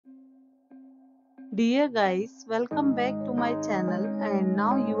Dear guys, welcome back to my channel and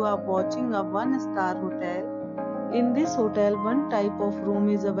now you are watching a 1-star hotel. In this hotel, one type of room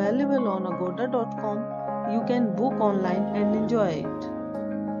is available on agoda.com. You can book online and enjoy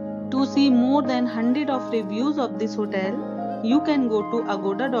it. To see more than 100 of reviews of this hotel, you can go to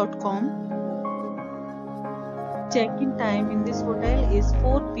agoda.com. Check-in time in this hotel is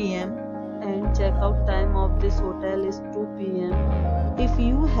 4 p.m. and check-out time of this hotel is 2 p.m. If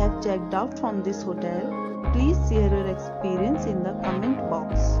you have checked out from this hotel, please share your experience in the comment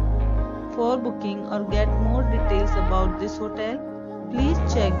box. For booking or get more details about this hotel, please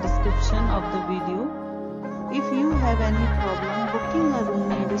check description of the video. If you have any problem booking a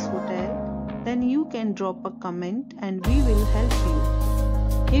room in this hotel, then you can drop a comment and we will help you.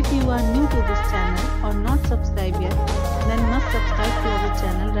 If you are new to this channel or not subscribed yet, then must subscribe to our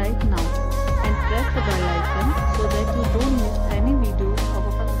channel right now and press the bell icon so that you don't miss any videos of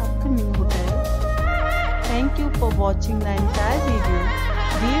our upcoming hotel. Thank you for watching the entire video.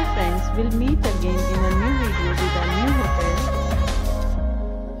 Dear friends, we'll meet again in a new